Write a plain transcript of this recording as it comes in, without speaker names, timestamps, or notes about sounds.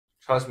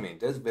Trust me,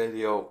 this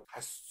video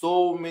has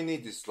so many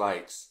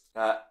dislikes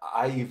that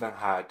I even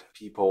had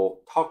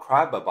people talk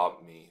crap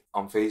about me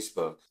on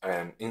Facebook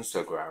and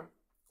Instagram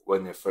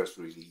when it first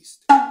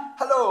released.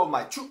 Hello,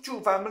 my Chou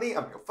family.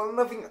 I'm your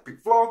fun-loving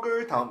epic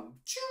vlogger, Tom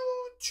Chou.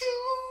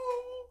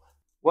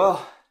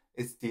 Well,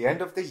 it's the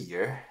end of the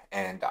year,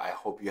 and I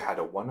hope you had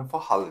a wonderful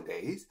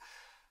holidays.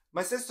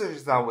 My sister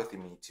is not with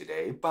me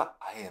today, but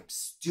I am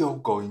still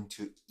going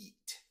to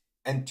eat.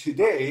 And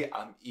today,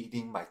 I'm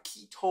eating my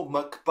keto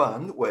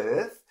mukbang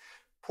with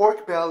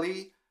pork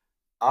belly,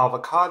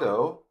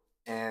 avocado,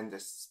 and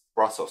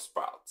Brussels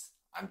sprouts.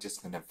 I'm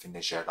just gonna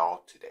finish it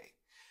all today.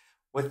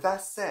 With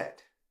that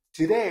said,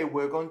 today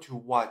we're going to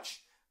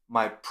watch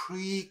my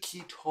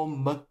pre-keto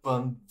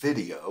mukbang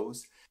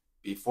videos.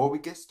 Before we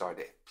get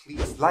started,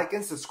 please like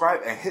and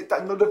subscribe and hit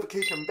that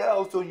notification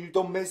bell so you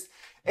don't miss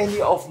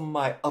any of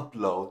my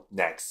upload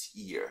next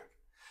year.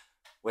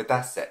 With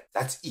that said,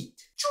 let's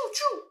eat. Choo!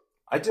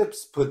 I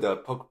just put the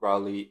pork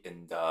belly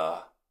in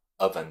the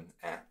oven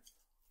and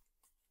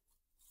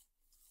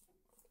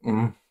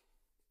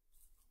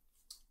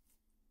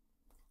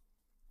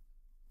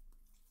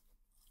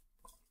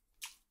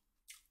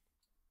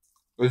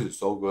this is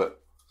so good.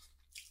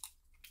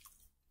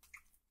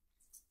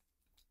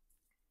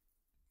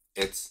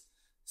 It's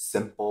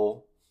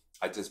simple.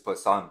 I just put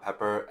salt and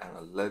pepper and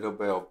a little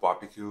bit of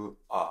barbecue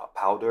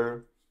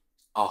powder.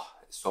 Oh,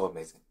 it's so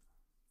amazing.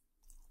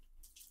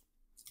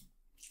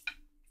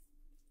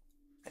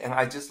 And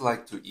I just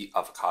like to eat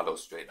avocado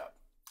straight up.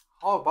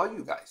 How about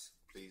you guys?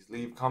 Please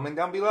leave a comment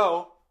down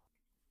below.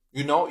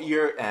 You know,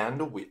 year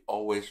end, we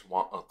always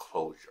want a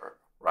closure,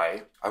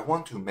 right? I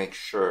want to make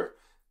sure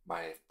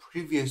my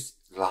previous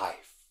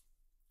life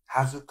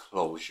has a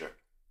closure,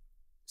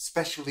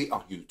 especially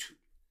on YouTube.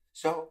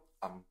 So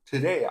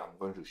today I'm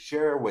going to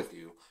share with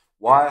you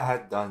what I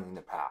had done in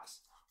the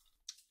past.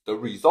 The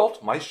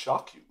result might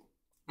shock you.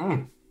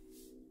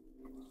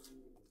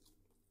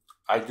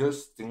 I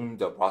just steamed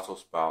the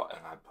Brussels sprout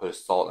and I put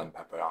salt and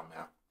pepper on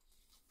there.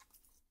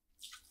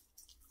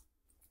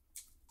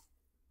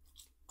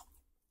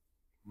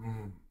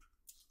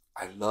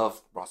 I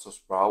love Brussels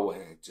sprout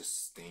when it's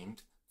just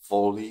steamed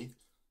fully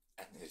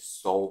and it's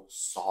so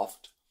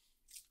soft.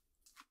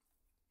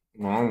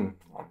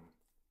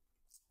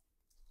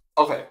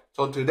 Okay,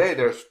 so today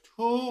there's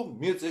two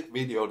music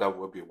videos that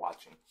we'll be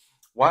watching.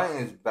 One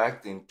is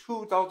back in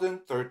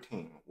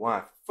 2013 when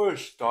I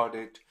first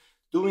started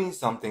doing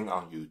something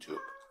on YouTube.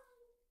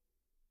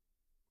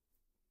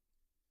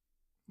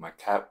 My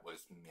cat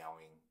was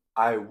meowing.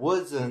 I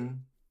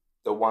wasn't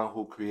the one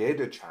who created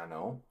the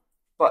channel,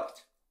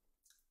 but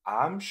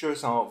I'm sure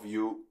some of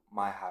you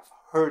might have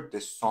heard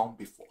this song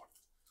before.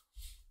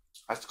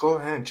 Let's go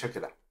ahead and check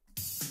it out.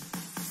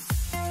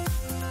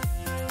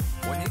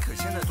 我宁可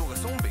现在做个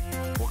松饼，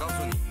我告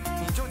诉你，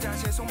你就加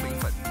些松饼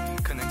粉，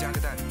可能加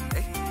个蛋。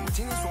哎，我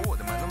今天锁我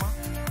的门了吗？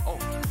哦，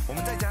我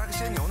们再加个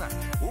鲜牛奶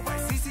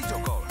，500cc 就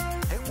够了。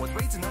哎，我的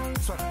杯子呢？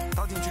算了，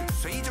倒进去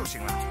随意就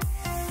行了。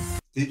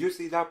Did you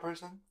see that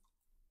person?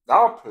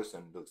 That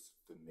person looks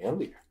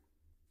familiar,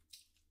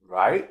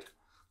 right?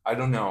 I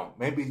don't know,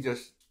 maybe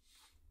just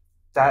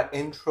that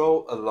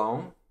intro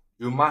alone,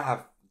 you might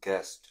have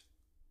guessed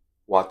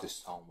what this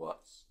song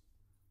was.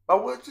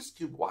 But we'll just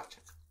keep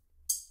watching.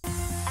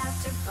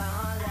 After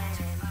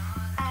ballin',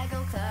 I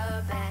go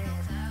clubbing,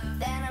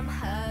 then I'm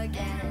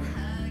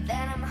hugging,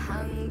 then I'm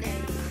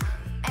hungry,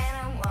 and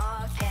I'm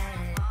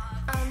walking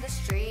on the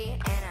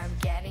street, and I'm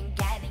getting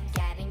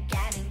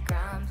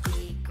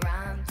grumpy.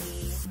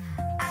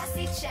 I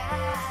see Chou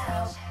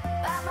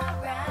by my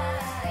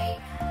right,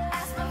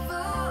 as my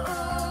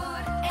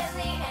food in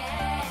the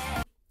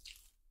hand.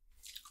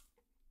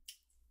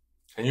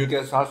 Can you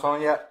guess that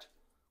song yet?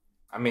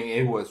 I mean,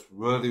 it was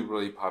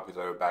really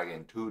popular back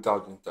in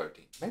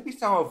 2013. Maybe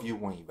some of you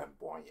weren't even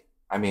born yet.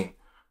 I mean,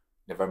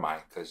 never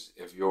mind, because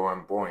if you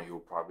weren't born,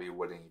 you probably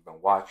wouldn't even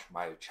watch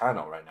my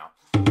channel right now.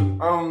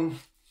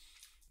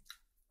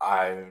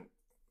 I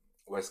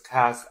was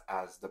cast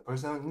as the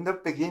person in the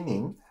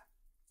beginning,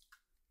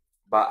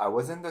 but I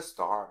wasn't the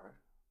star.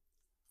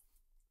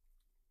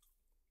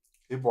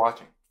 Keep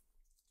watching.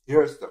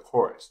 Here's the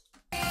chorus.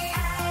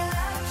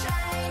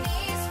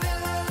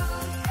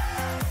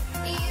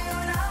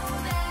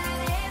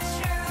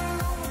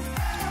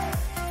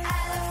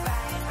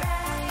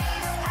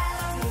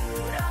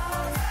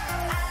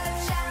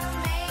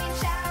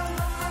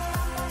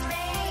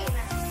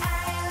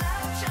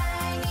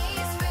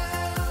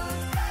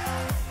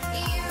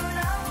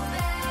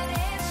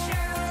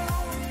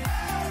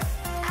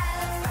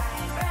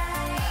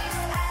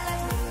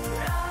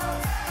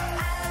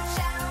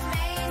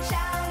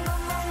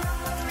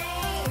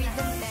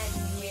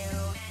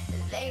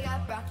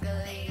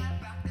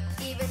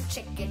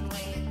 Chicken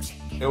wings.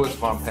 It was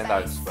from Panda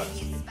Express.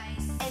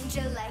 And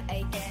you like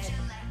again,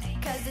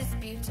 cause it's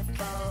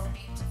beautiful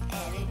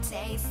and it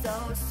tastes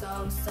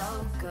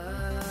so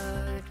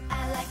good.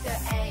 I like their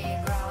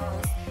egg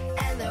rolls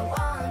and their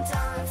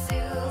wonton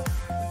soup.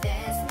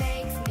 This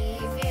makes me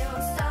feel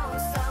so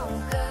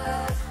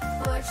good.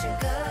 Fortune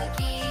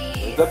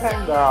cookies, The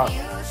Panda.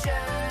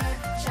 future.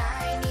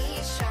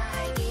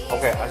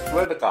 Okay, I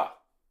swear to God,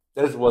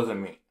 this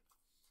wasn't me.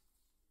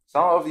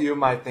 Some of you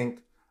might think,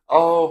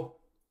 oh,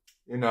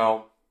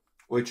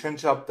 we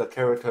change up the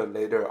character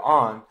later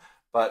on,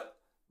 but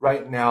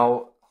right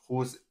now,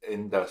 who's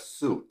in the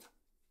suit?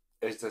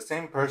 It's the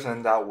same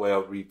person that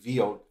will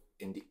reveal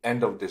in the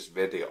end of this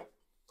video.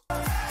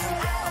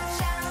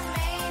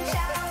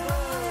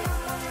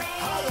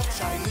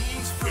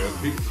 Here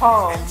he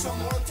comes.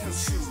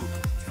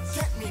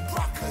 Get me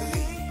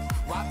broccoli.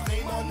 Why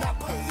play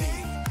Monopoly?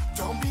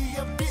 Don't be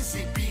a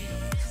busy bee,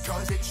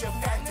 cause it's your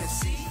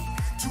fantasy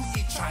to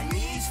eat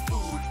Chinese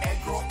food, egg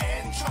roll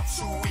and chop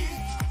suey.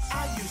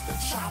 I use the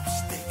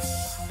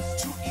chopsticks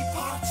to eat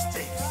pot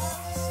sticks.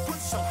 Put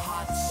some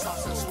hot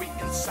sauce and sweet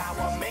and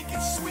sour, make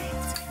it sweet.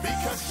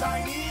 Because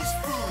Chinese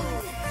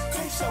food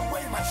takes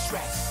away my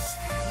stress.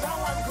 Now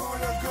I'm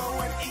gonna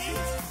go and eat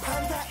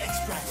Panda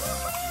Express.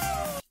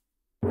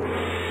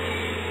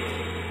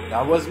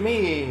 That was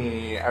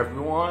me,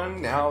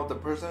 everyone. Now the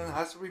person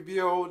has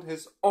revealed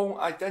his own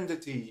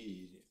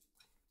identity.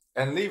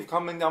 And leave a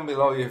comment down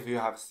below if you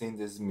have seen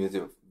this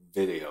music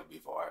video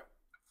before.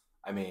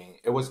 I mean,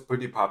 it was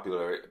pretty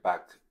popular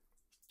back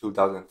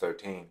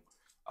 2013.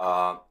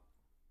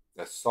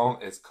 The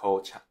song is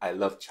called I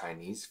Love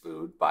Chinese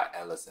Food by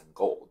Alison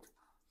Gold.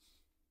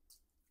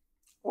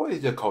 Or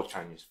is it called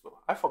Chinese Food?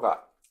 I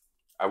forgot.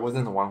 I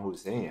wasn't the one who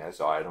was singing it,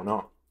 so I don't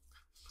know.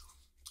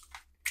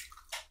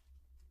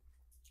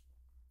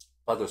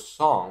 But the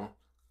song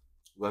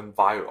went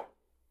viral.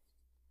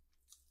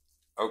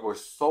 It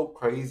was so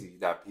crazy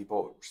that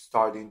people were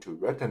starting to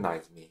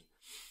recognize me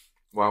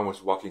when I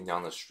was walking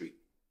down the street.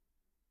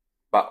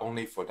 But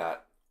only for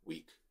that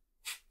week.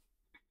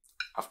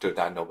 After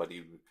that,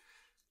 nobody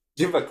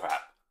give a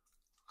crap.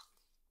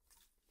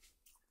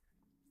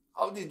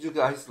 How did you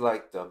guys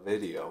like the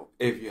video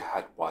if you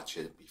had watched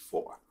it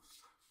before?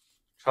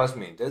 Trust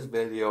me, this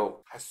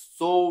video has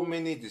so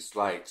many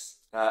dislikes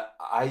that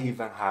I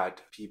even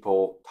had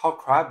people talk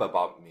crap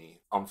about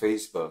me on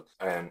Facebook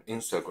and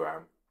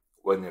Instagram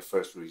when it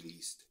first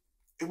released.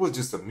 It was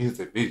just a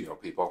music video,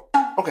 people.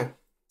 Okay,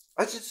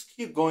 let's just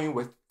keep going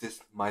with this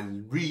my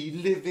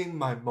reliving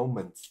my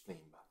moments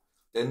theme.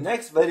 The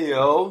next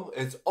video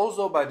is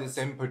also by the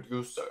same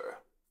producer,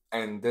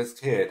 and this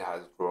kid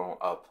has grown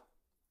up,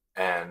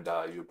 and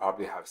you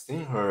probably have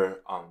seen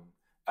her on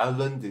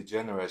Ellen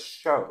DeGeneres'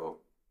 show.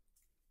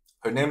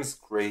 Her name is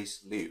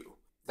Grace Liu.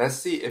 Let's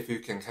see if you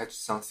can catch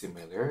some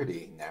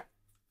similarity in there.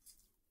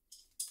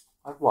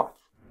 Let's watch.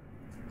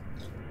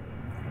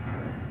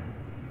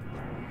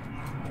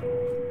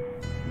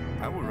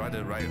 I would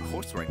rather ride a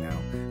horse right now.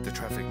 The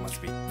traffic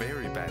must be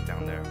very bad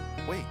down there.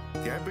 Wait,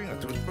 did I bring a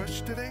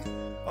toothbrush today?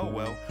 Oh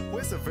well,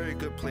 where's a very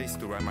good place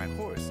to ride my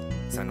horse?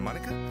 Santa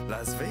Monica?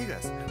 Las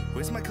Vegas?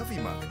 Where's my coffee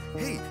mug?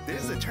 Hey,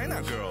 there's a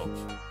China girl!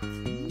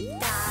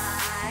 打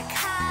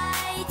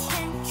开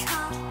天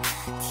窗，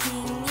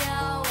听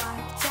鸟儿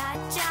喳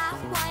喳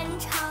欢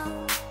唱。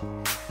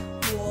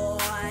我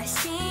心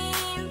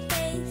飞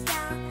扬，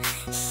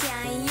像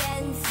燕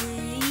子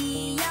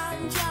一样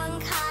张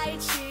开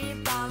翅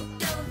膀。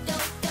哆哆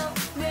哆，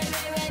瑞瑞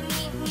瑞，咪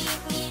咪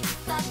咪，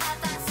发发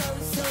发，嗖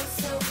嗖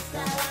嗖，啦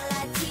啦啦，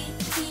啼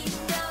啼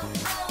哆。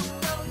哦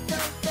哆哆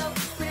哆，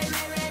瑞瑞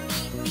瑞，咪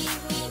咪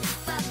咪，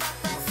发发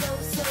发，嗖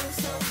嗖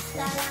嗖，啦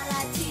啦啦，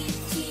啼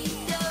啼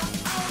哆。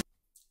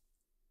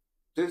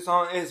 This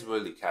song is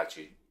really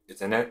catchy,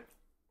 isn't it?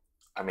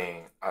 I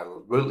mean, I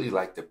really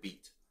like the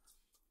beat.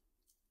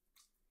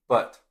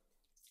 But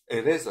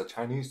it is a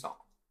Chinese song.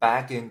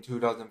 Back in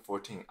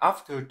 2014,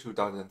 after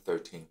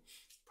 2013,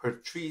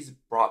 Patrice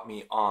brought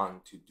me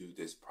on to do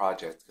this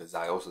project because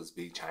I also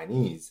speak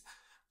Chinese.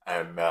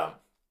 And I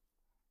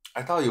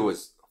thought it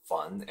was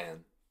fun.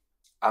 And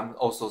I'm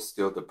also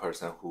still the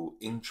person who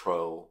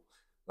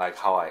like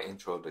how I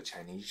intro the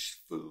Chinese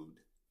food.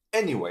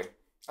 Anyway,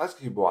 let's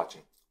keep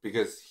watching.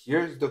 Because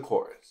here's the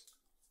chorus.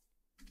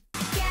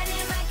 Get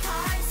in my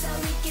car so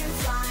we can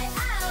fly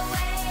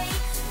away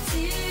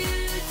to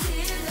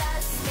the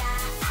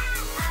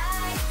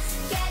sky.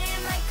 Get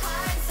in my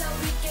car so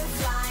we can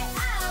fly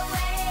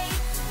away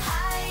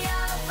high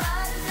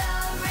above the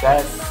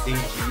Best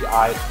rainbow.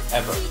 CGI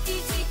ever.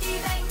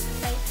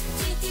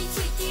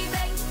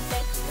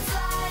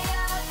 Fly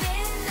up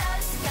in the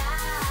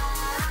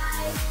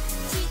sky.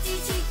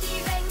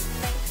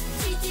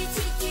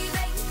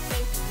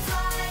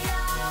 Fly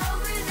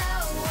over the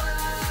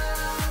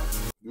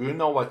world. Do you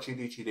know what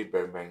Chitty Chitty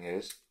Bang Bang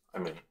is? I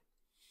mean,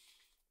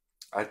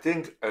 I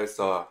think it's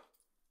a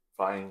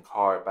flying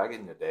car back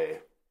in the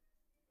day.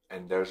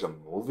 And there's a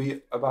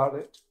movie about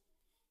it.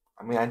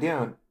 I mean, I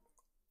didn't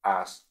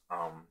ask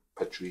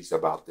Patrice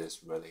about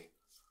this really.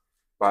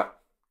 But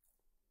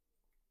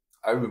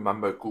I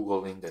remember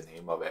Googling the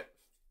name of it.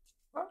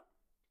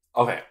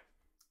 Okay.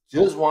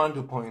 Just wanted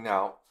to point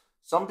out,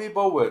 some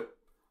people were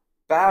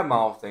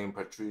bad-mouthing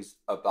Patrice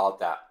about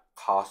that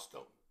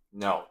costume.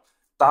 No,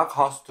 that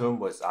costume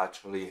was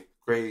actually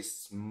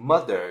Grace's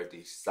mother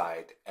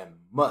decided and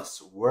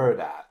must wear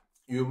that.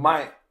 You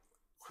might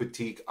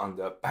critique on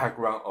the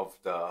background of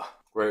the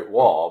Great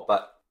Wall,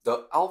 but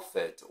the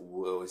outfit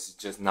was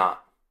just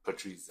not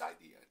Patrice's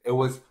idea. It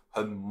was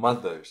her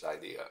mother's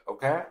idea,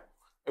 okay?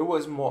 It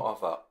was more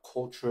of a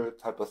culture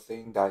type of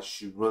thing that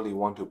she really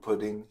want to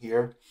put in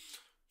here.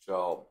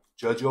 So,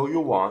 judge all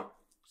you want.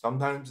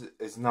 Sometimes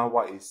it's not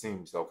what it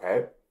seems,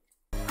 okay?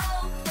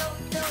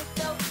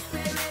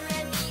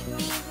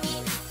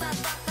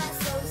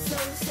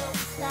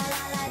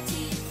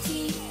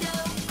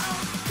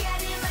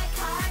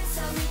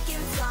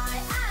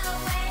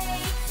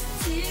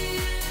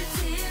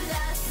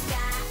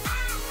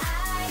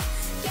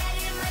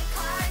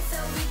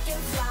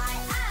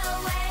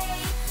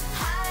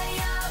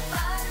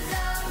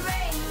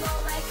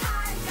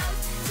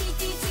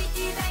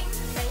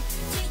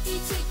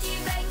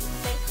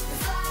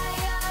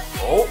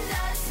 Oh,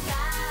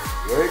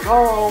 here it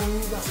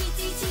comes.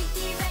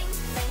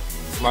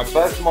 It's my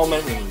best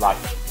moment in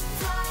life.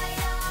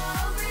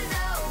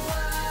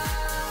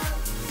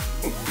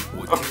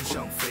 我天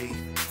上飞，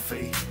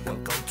飞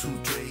往高处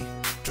追，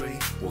追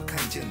我看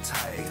见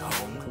彩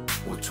虹，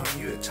我穿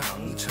越长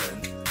城。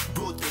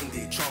不停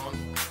地闯，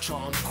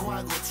闯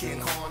跨过天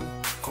空，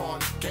空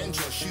跟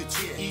着世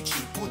界一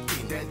起不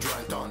停地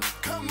转动。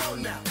Come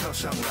on now，跳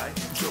上来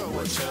坐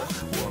我车，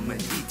我们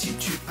一起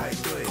去排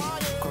队。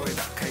快快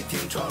打开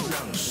天窗，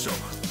让手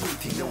不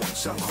停地往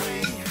上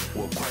挥。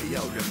我快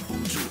要忍不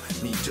住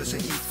你这身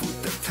衣服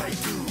的态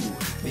度，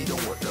你懂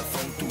我的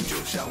风度，就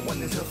像万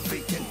能车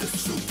飞天的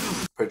速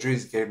度。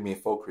Patrice gave me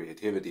full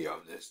creativity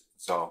of this,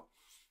 so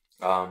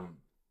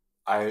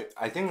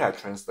I think I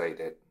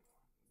translated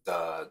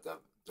the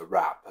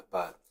rap,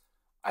 but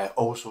I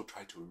also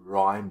tried to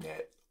rhyme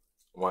it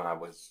when I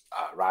was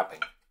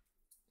rapping.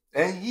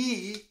 And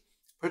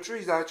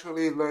Patrice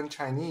actually learned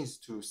Chinese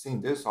to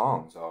sing this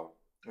song, so,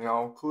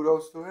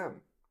 kudos to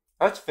him.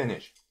 Let's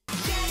finish.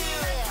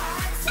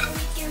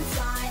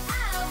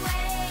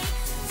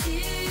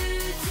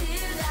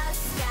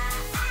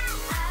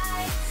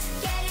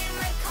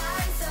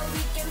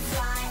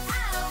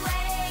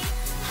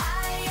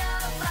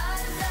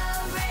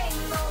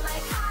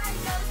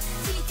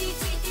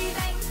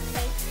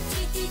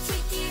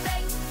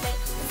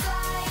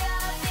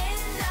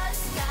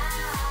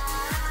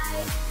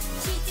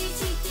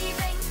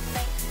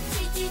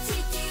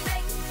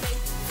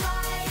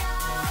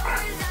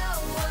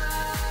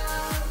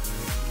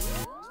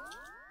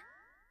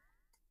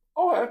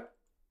 Okay,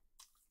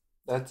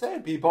 that's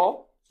it,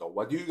 people. So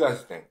what do you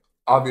guys think?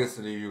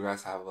 Obviously, you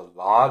guys have a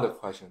lot of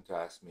questions to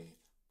ask me.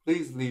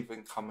 Please leave a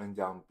comment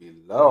down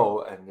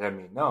below and let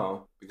me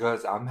know,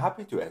 because I'm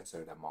happy to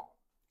answer them all.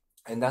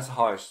 And that's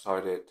how I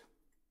started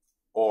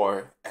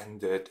or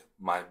ended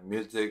my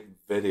music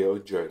video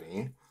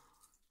journey.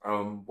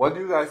 What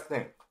do you guys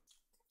think?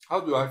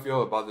 How do I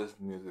feel about this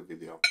music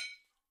video?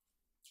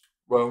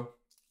 Well,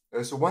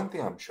 there's one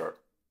thing I'm sure.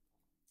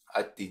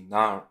 I did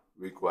not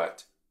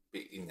regret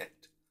being in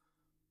it,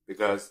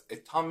 because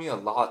it taught me a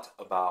lot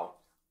about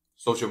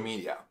social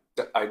media,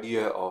 the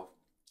idea of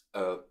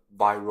a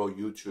viral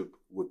YouTube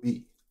would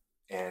be,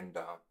 and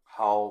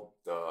how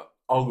the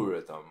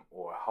algorithm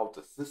or how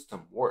the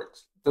system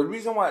works. The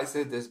reason why I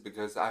say this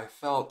because I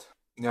felt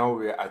now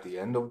we're at the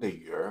end of the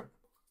year.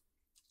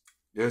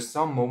 There's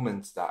some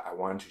moments that I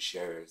want to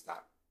share is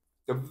that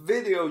the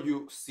video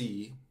you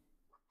see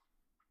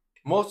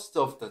most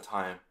of the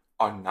time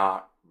are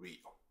not real.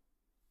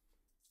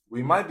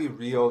 We might be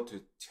real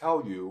to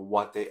tell you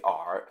what they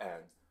are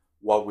and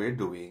what we're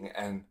doing,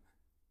 and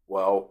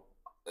well,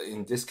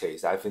 in this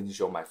case, I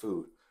finished all my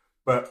food.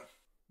 But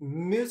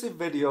music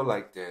video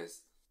like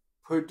this,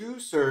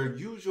 producer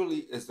usually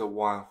is the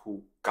one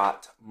who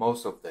got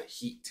most of the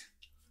heat,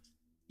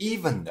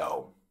 even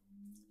though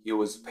he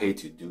was paid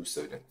to do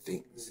certain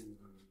things.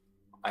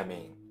 I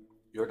mean,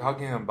 you're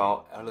talking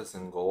about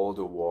Alison Gold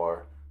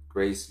or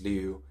Grace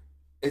Liu.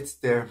 It's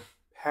their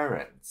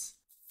parents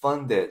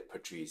funded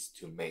Patrice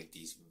to make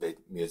these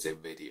music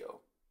video.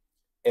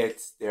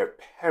 It's their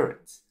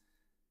parents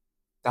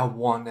that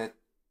wanted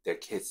their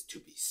kids to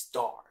be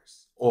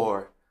stars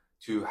or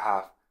to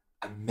have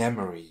a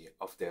memory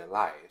of their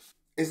life.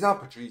 It's not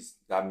Patrice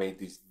that made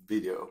this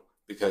video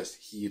because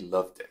he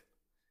loved it.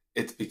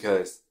 It's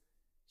because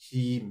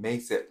he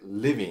makes it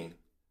living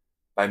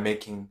by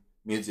making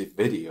music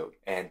video,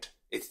 and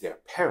it's their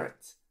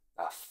parents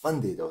that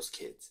funded those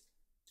kids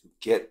to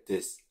get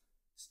this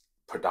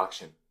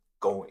production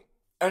going.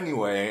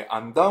 Anyway,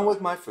 I'm done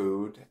with my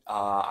food.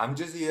 I'm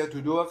just here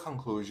to do a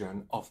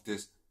conclusion of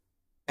this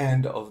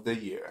end of the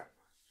year.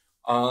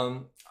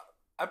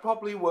 I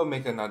probably will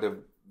make another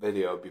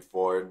video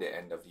before the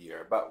end of the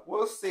year, but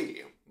we'll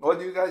see. What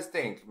do you guys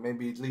think?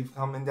 Maybe leave a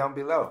comment down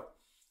below.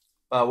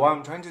 But what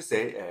I'm trying to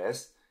say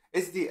is,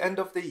 it's the end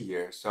of the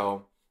year,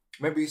 so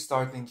maybe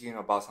start thinking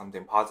about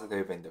something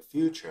positive in the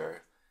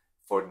future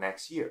for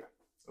next year.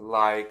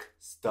 Like,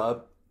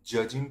 stop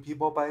judging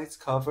people by its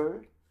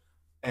cover.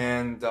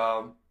 And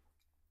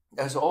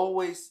there's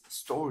always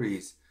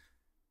stories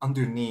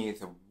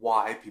underneath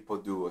why people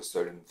do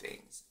certain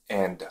things.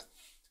 And,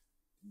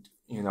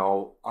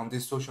 on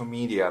this social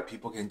media,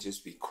 people can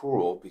just be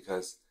cruel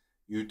because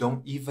you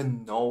don't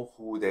even know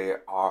who they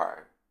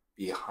are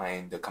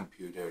behind the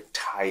computer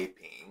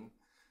typing.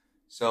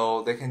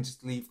 So they can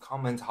just leave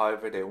comments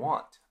however they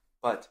want.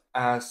 But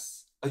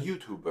as a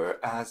YouTuber,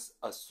 as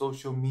a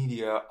social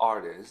media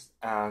artist,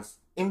 as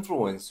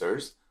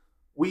influencers,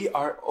 we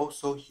are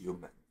also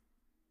human.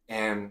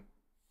 And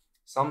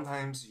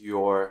sometimes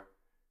your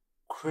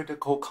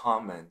critical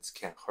comments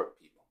can hurt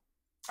people.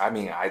 I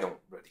mean, I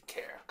don't really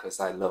care because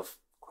I love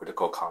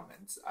critical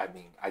comments. I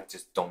mean, I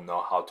just don't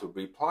know how to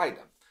reply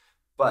them.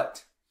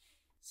 But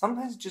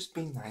sometimes just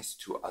be nice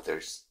to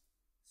others,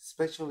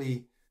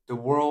 especially the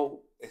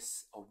world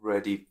is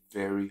already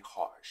very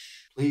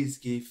harsh. Please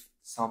give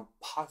some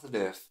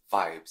positive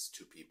vibes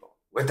to people.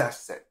 With that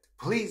said,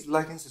 please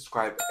like and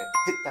subscribe and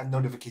hit that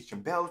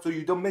notification bell so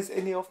you don't miss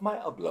any of my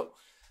upload.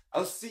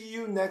 I'll see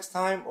you next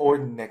time or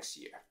next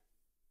year.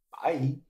 Bye.